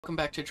Welcome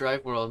back to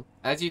Drive World.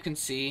 As you can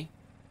see,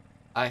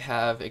 I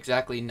have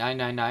exactly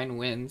 999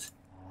 wins,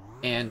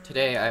 and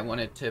today I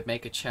wanted to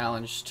make a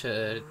challenge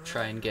to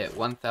try and get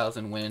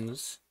 1000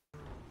 wins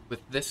with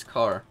this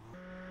car,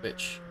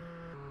 which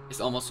is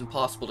almost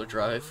impossible to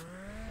drive.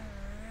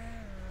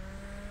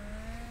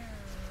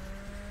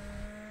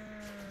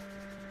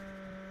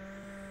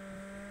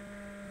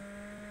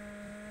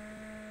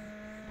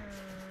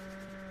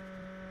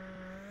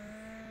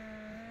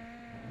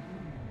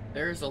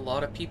 There's a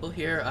lot of people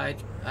here. I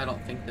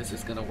don't think this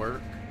is gonna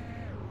work.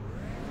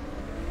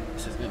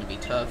 This is gonna be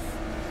tough.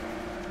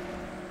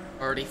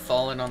 Already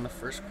fallen on the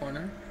first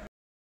corner.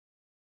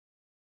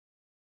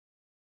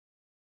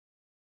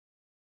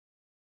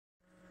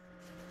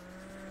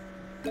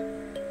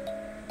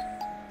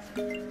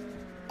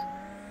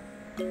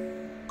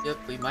 Yep,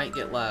 we might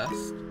get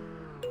last.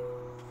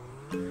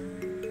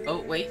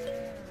 Oh, wait.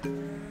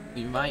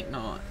 We might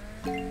not.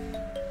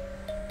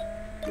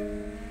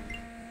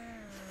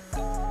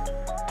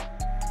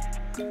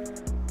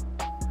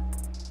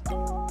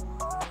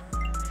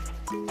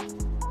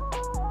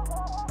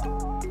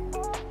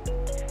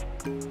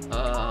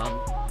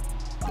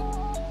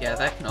 Yeah,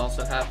 that can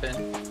also happen.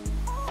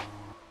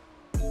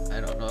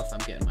 I don't know if I'm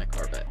getting my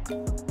car back.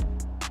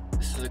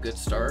 This is a good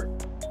start.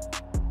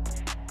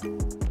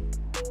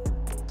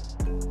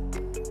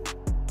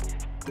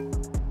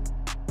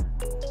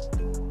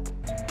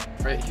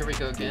 Right, here we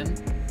go again.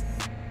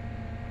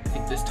 I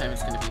think this time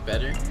it's gonna be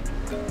better.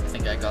 I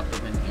think I got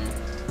the win here.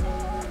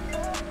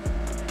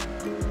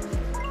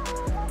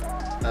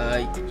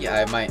 Yeah,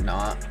 I might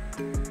not.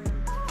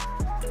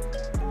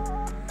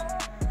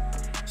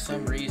 For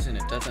some reason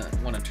it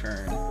doesn't want to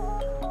turn.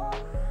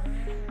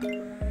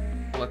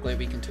 Luckily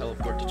we can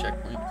teleport to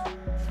checkpoint.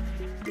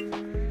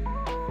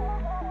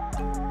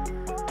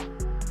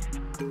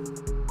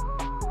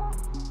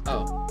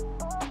 Oh.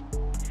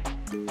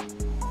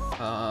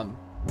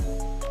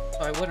 So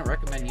I wouldn't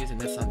recommend using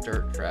this on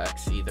dirt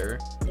tracks either.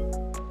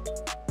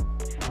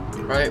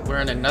 Right, we're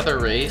in another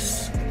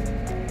race.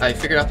 I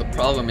figured out the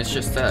problem, it's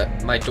just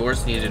that my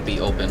doors needed to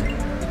be open.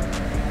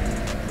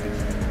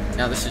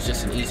 Now this is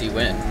just an easy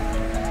win.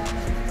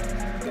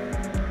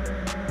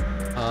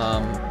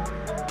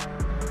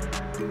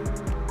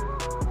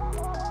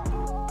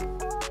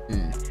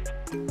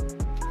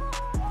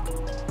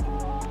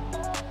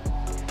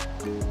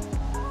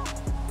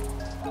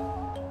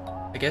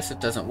 I guess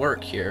it doesn't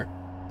work here.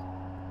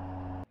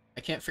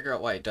 I can't figure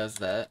out why it does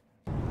that.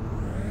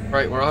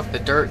 Right, we're off the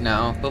dirt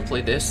now.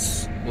 Hopefully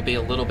this will be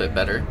a little bit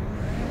better.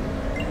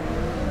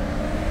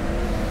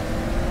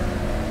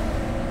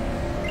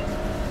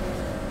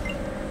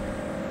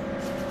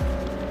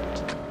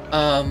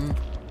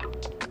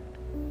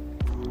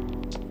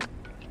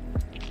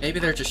 Maybe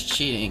they're just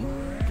cheating.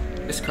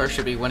 This car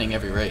should be winning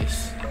every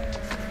race.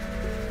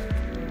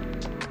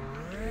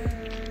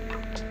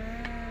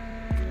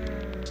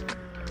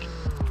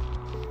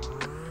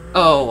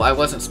 Oh, I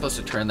wasn't supposed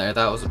to turn there.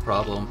 That was a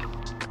problem.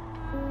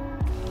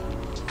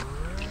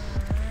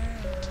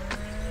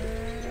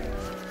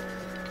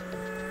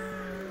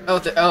 Oh,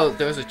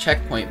 there was a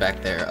checkpoint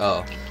back there.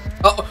 Oh.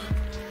 Oh!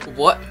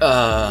 What?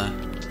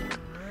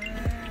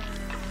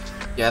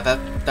 Yeah,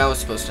 that was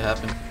supposed to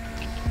happen.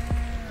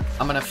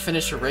 I'm gonna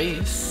finish a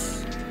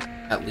race,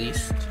 at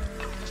least.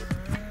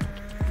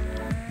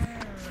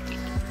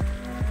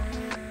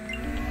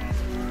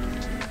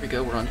 Here we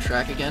go, we're on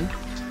track again.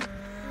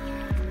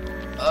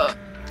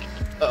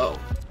 Oh.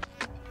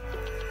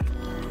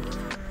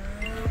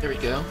 There we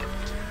go.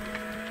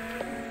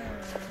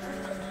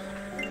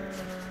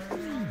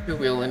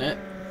 Two-wheeling it.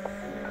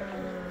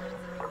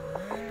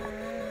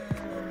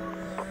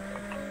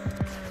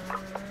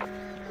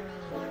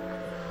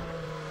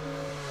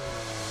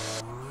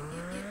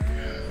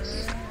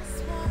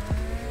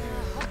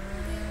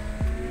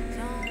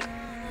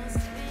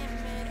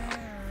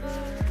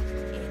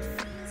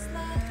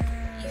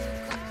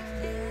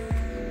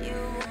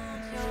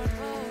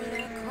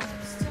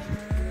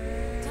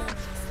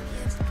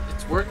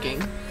 It's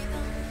working.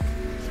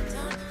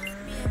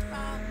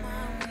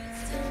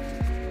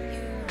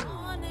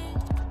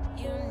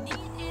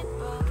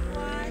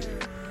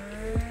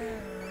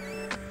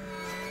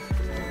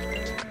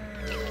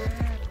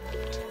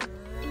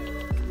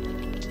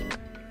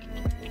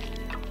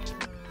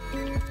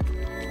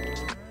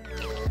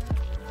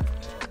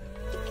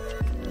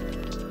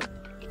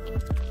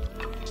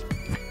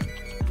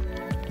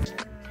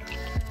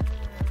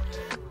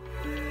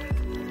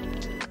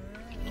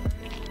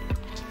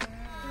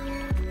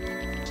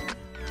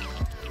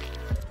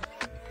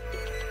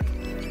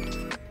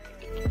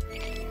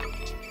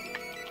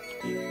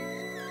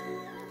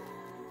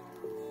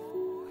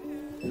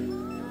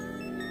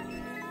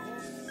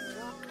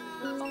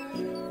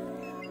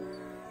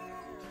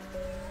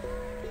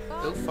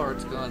 So far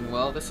it's going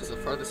well. This is the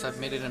farthest I've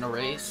made it in a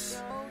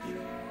race.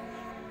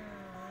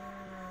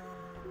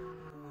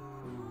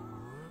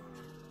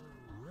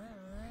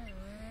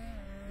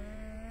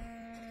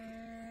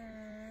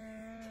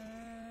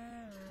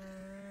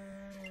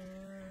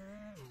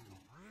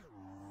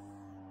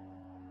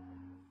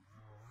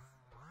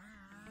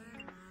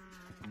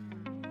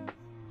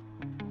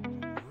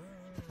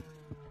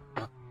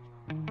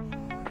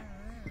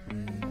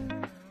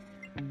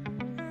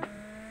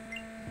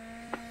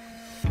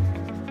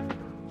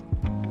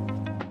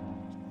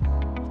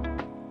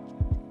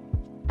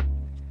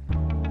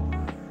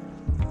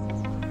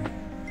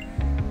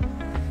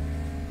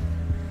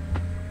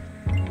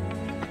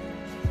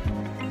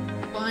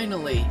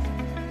 Finally!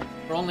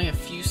 We're only a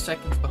few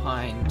seconds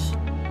behind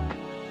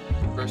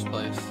first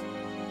place.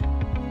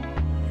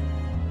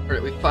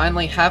 Alright, we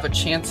finally have a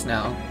chance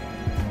now.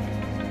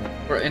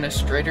 We're in a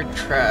straighter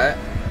track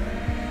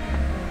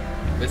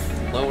with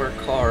lower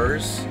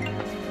cars.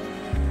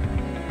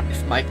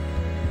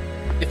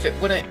 If it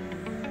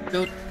wouldn't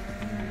go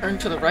turn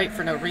to the right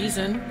for no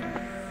reason.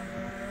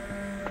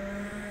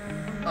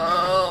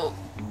 Oh,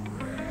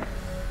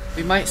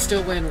 we might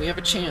still win. We have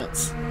a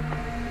chance.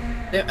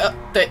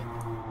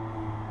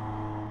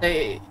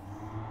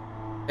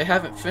 They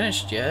haven't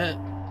finished yet.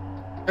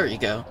 There you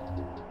go.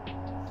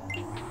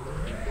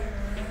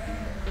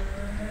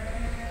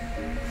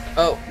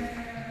 Oh.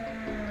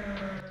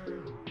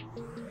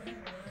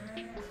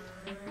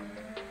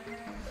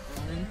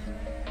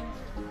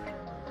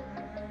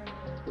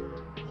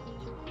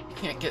 You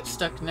can't get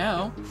stuck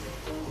now.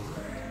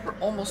 We're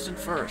almost in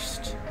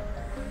first.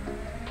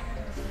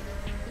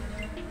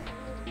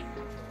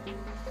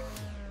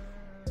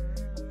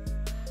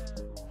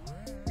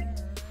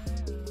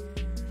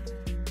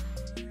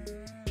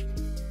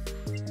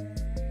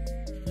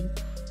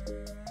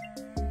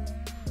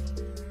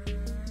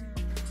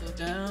 Slow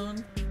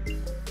down.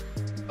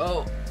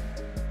 Oh.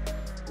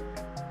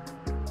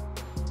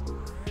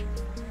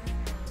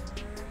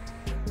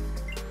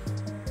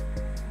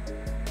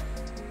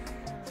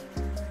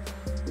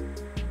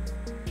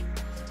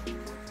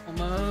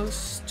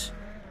 Almost.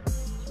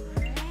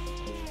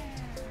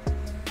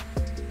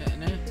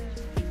 Getting it.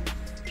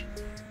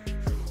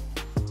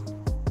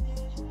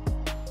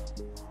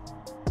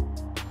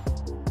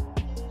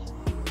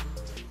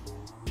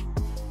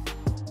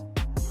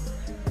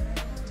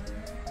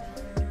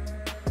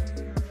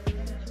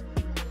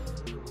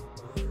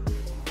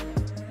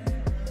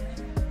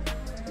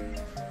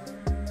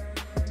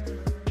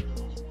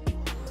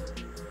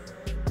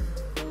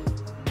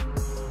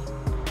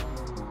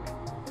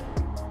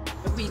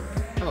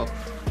 Oh,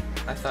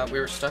 I thought we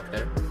were stuck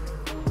there.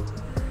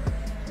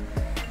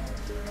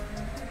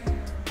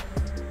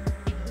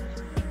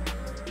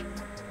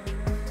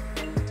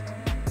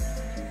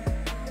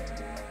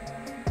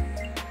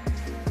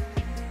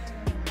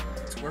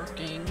 It's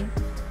working.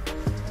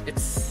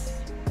 It's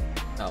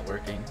not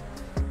working.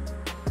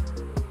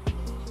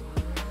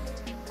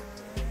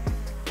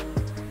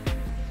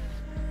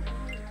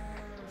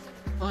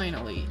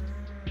 Finally.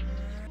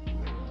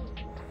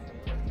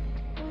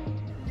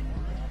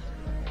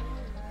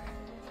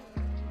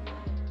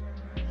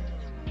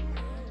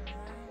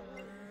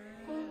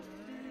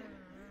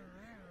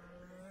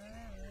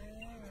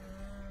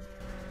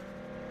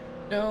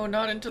 No,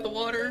 not into the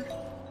water.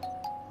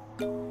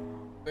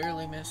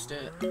 Barely missed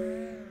it.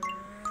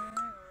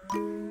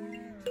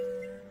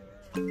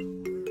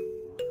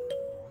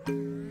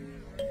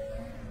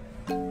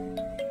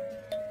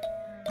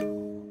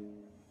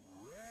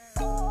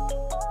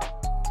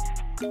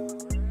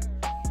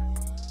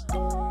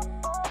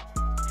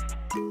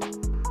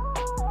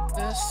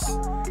 Let's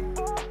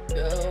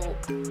go.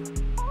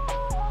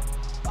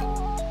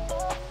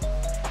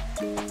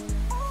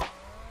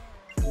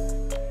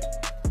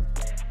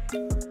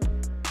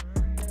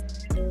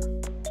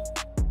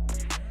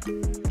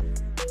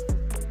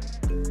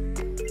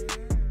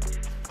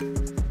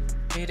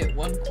 Made it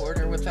one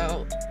quarter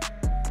without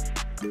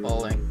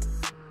falling.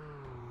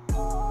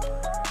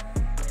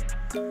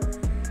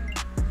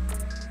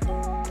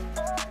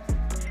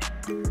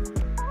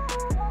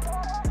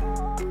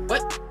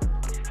 What?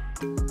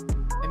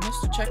 I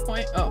missed a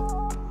checkpoint?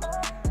 Oh.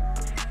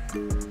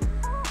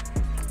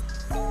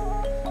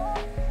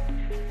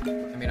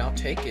 I mean, I'll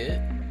take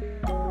it.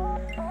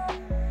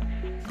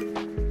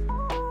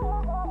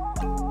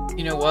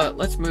 You know what?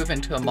 Let's move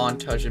into a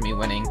montage of me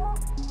winning.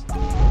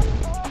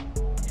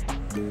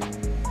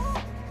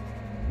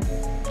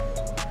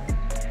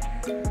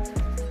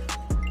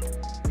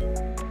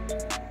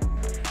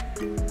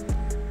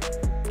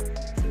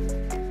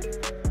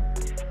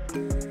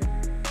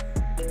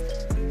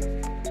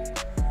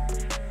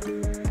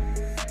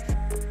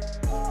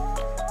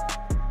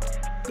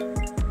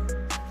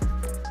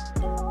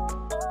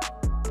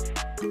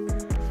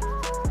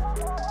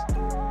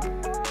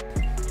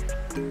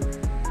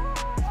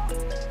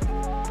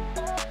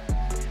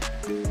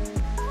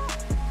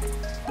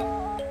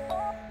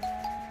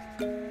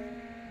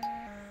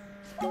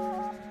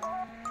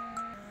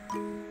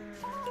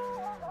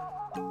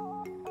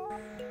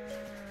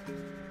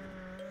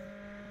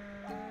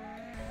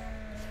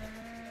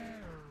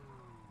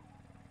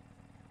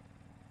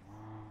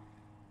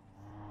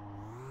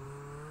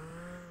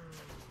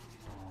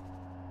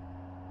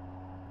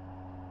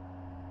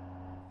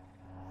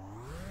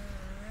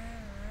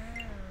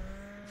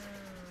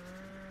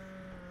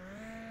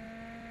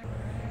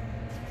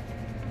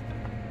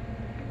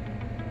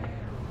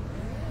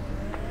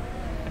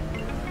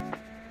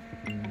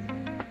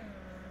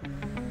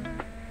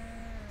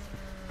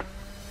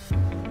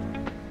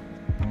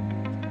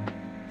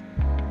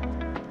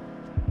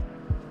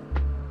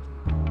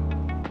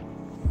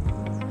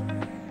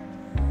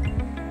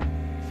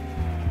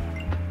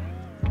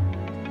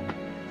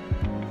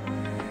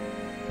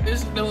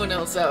 no one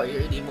else out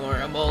here anymore.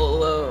 I'm all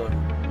alone.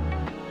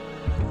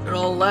 They're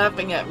all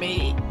laughing at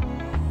me.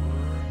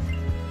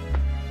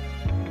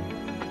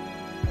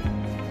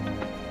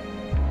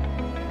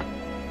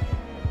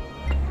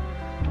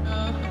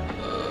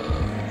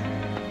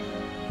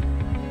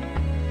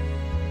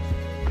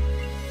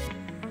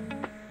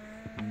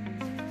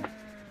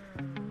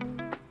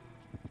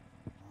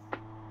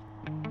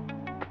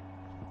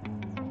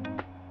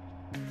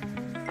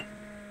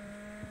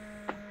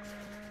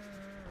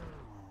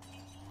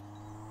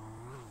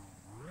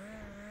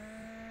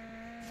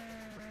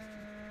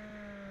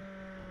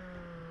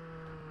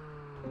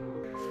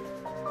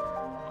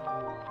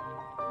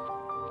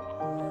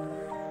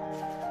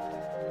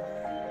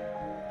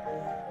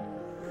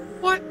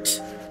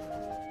 What?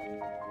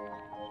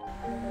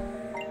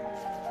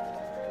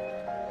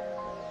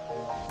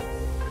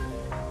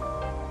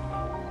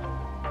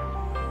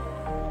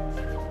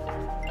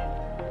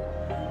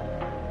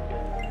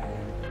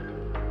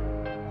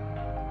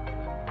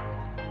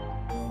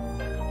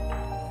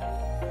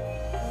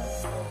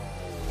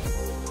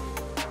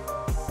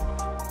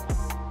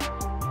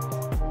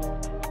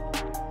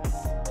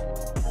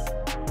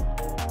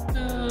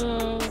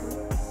 No.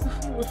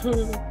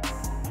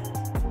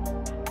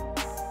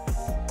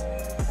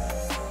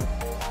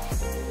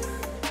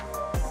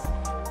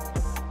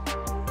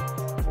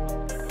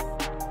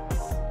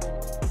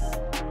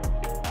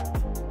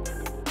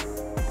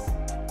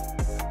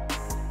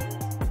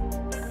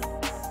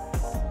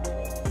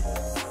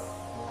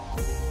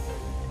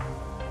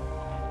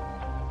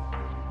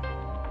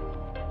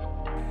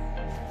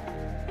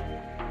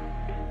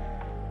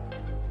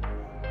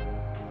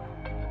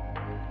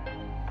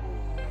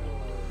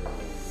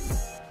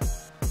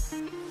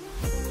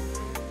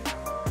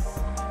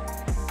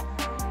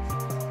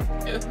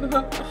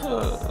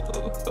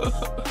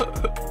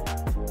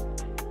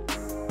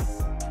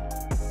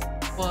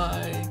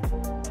 Why?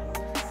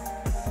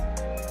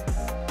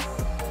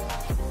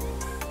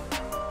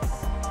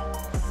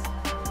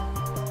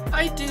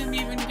 I didn't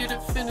even get to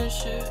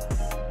finish it.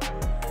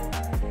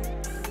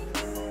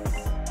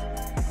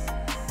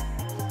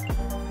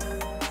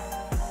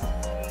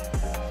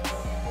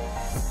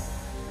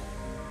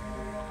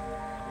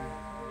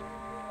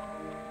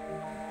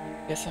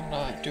 Guess I'm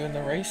not doing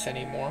the race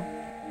anymore.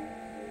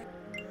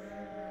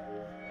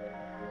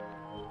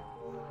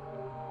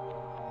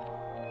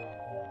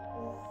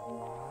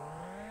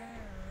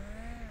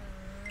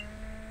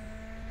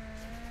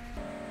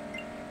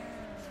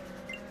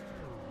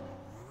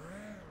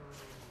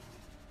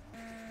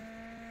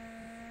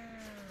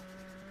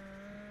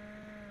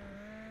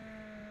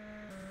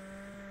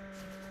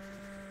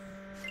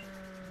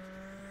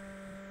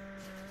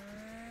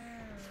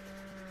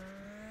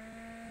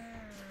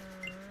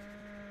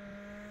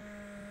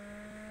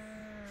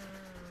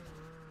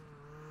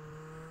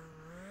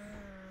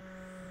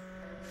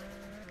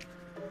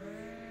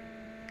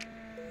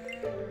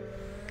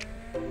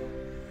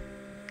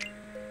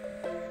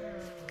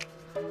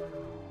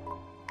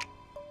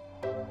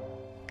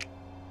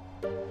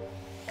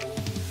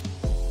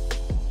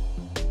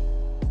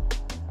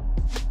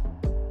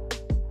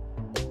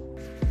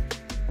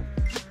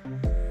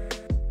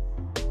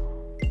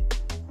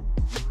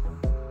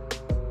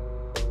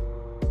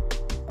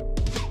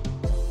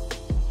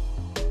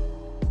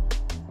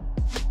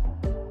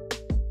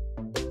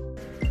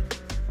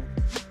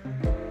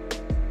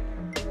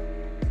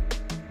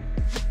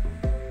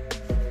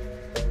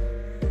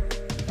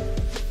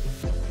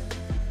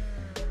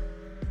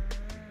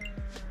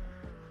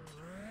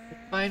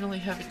 Finally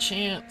have a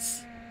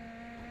chance.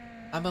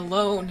 I'm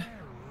alone.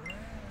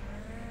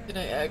 Can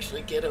I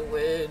actually get a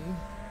win?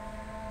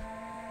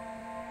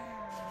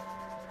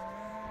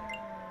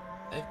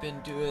 I've been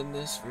doing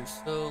this for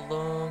so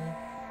long.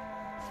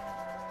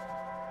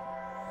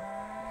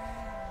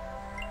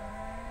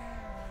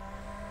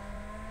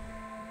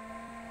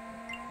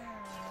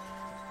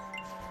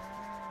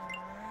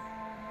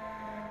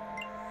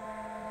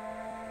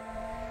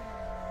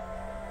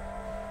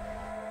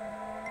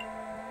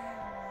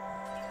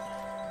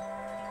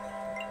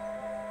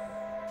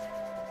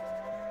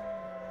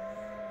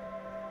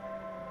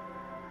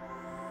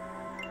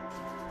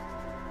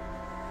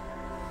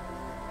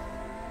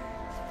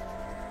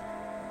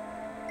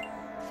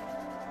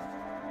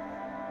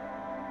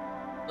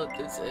 Let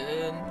this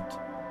end.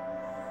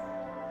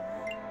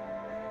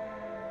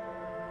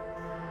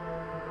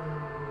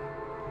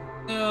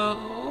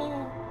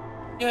 No.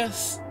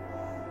 Yes.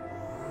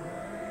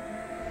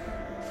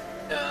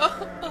 No.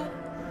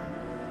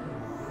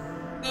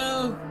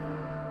 No.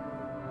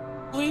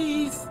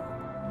 Please.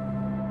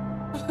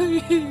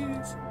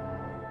 Please.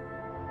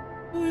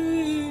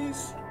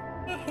 Please.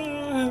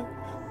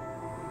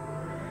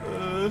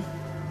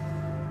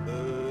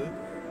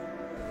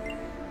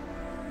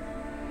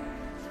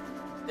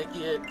 I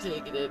can't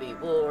take it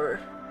anymore.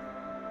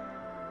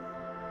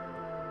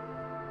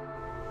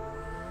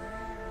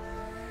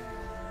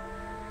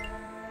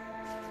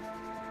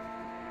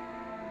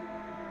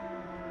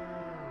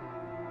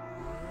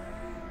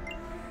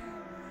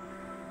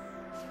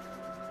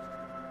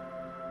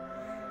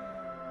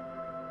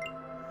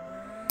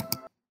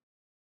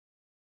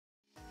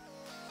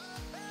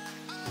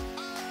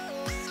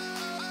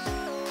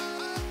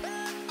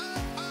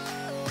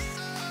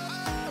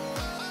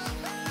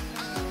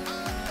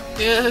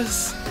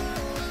 Yes!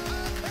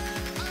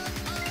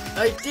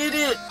 I did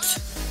it!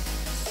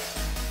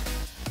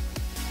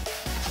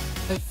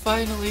 I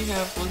finally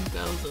have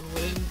 1,000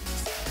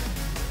 wins.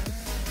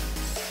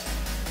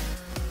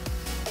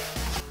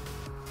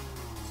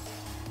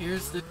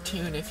 Here's the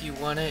tune if you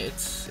want it.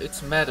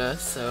 It's meta,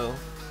 so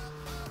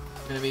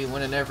I'm gonna be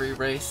winning every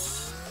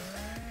race.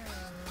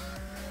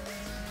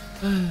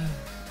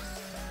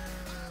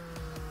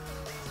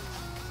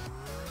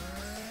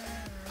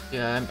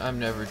 Yeah, I'm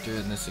never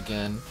doing this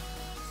again.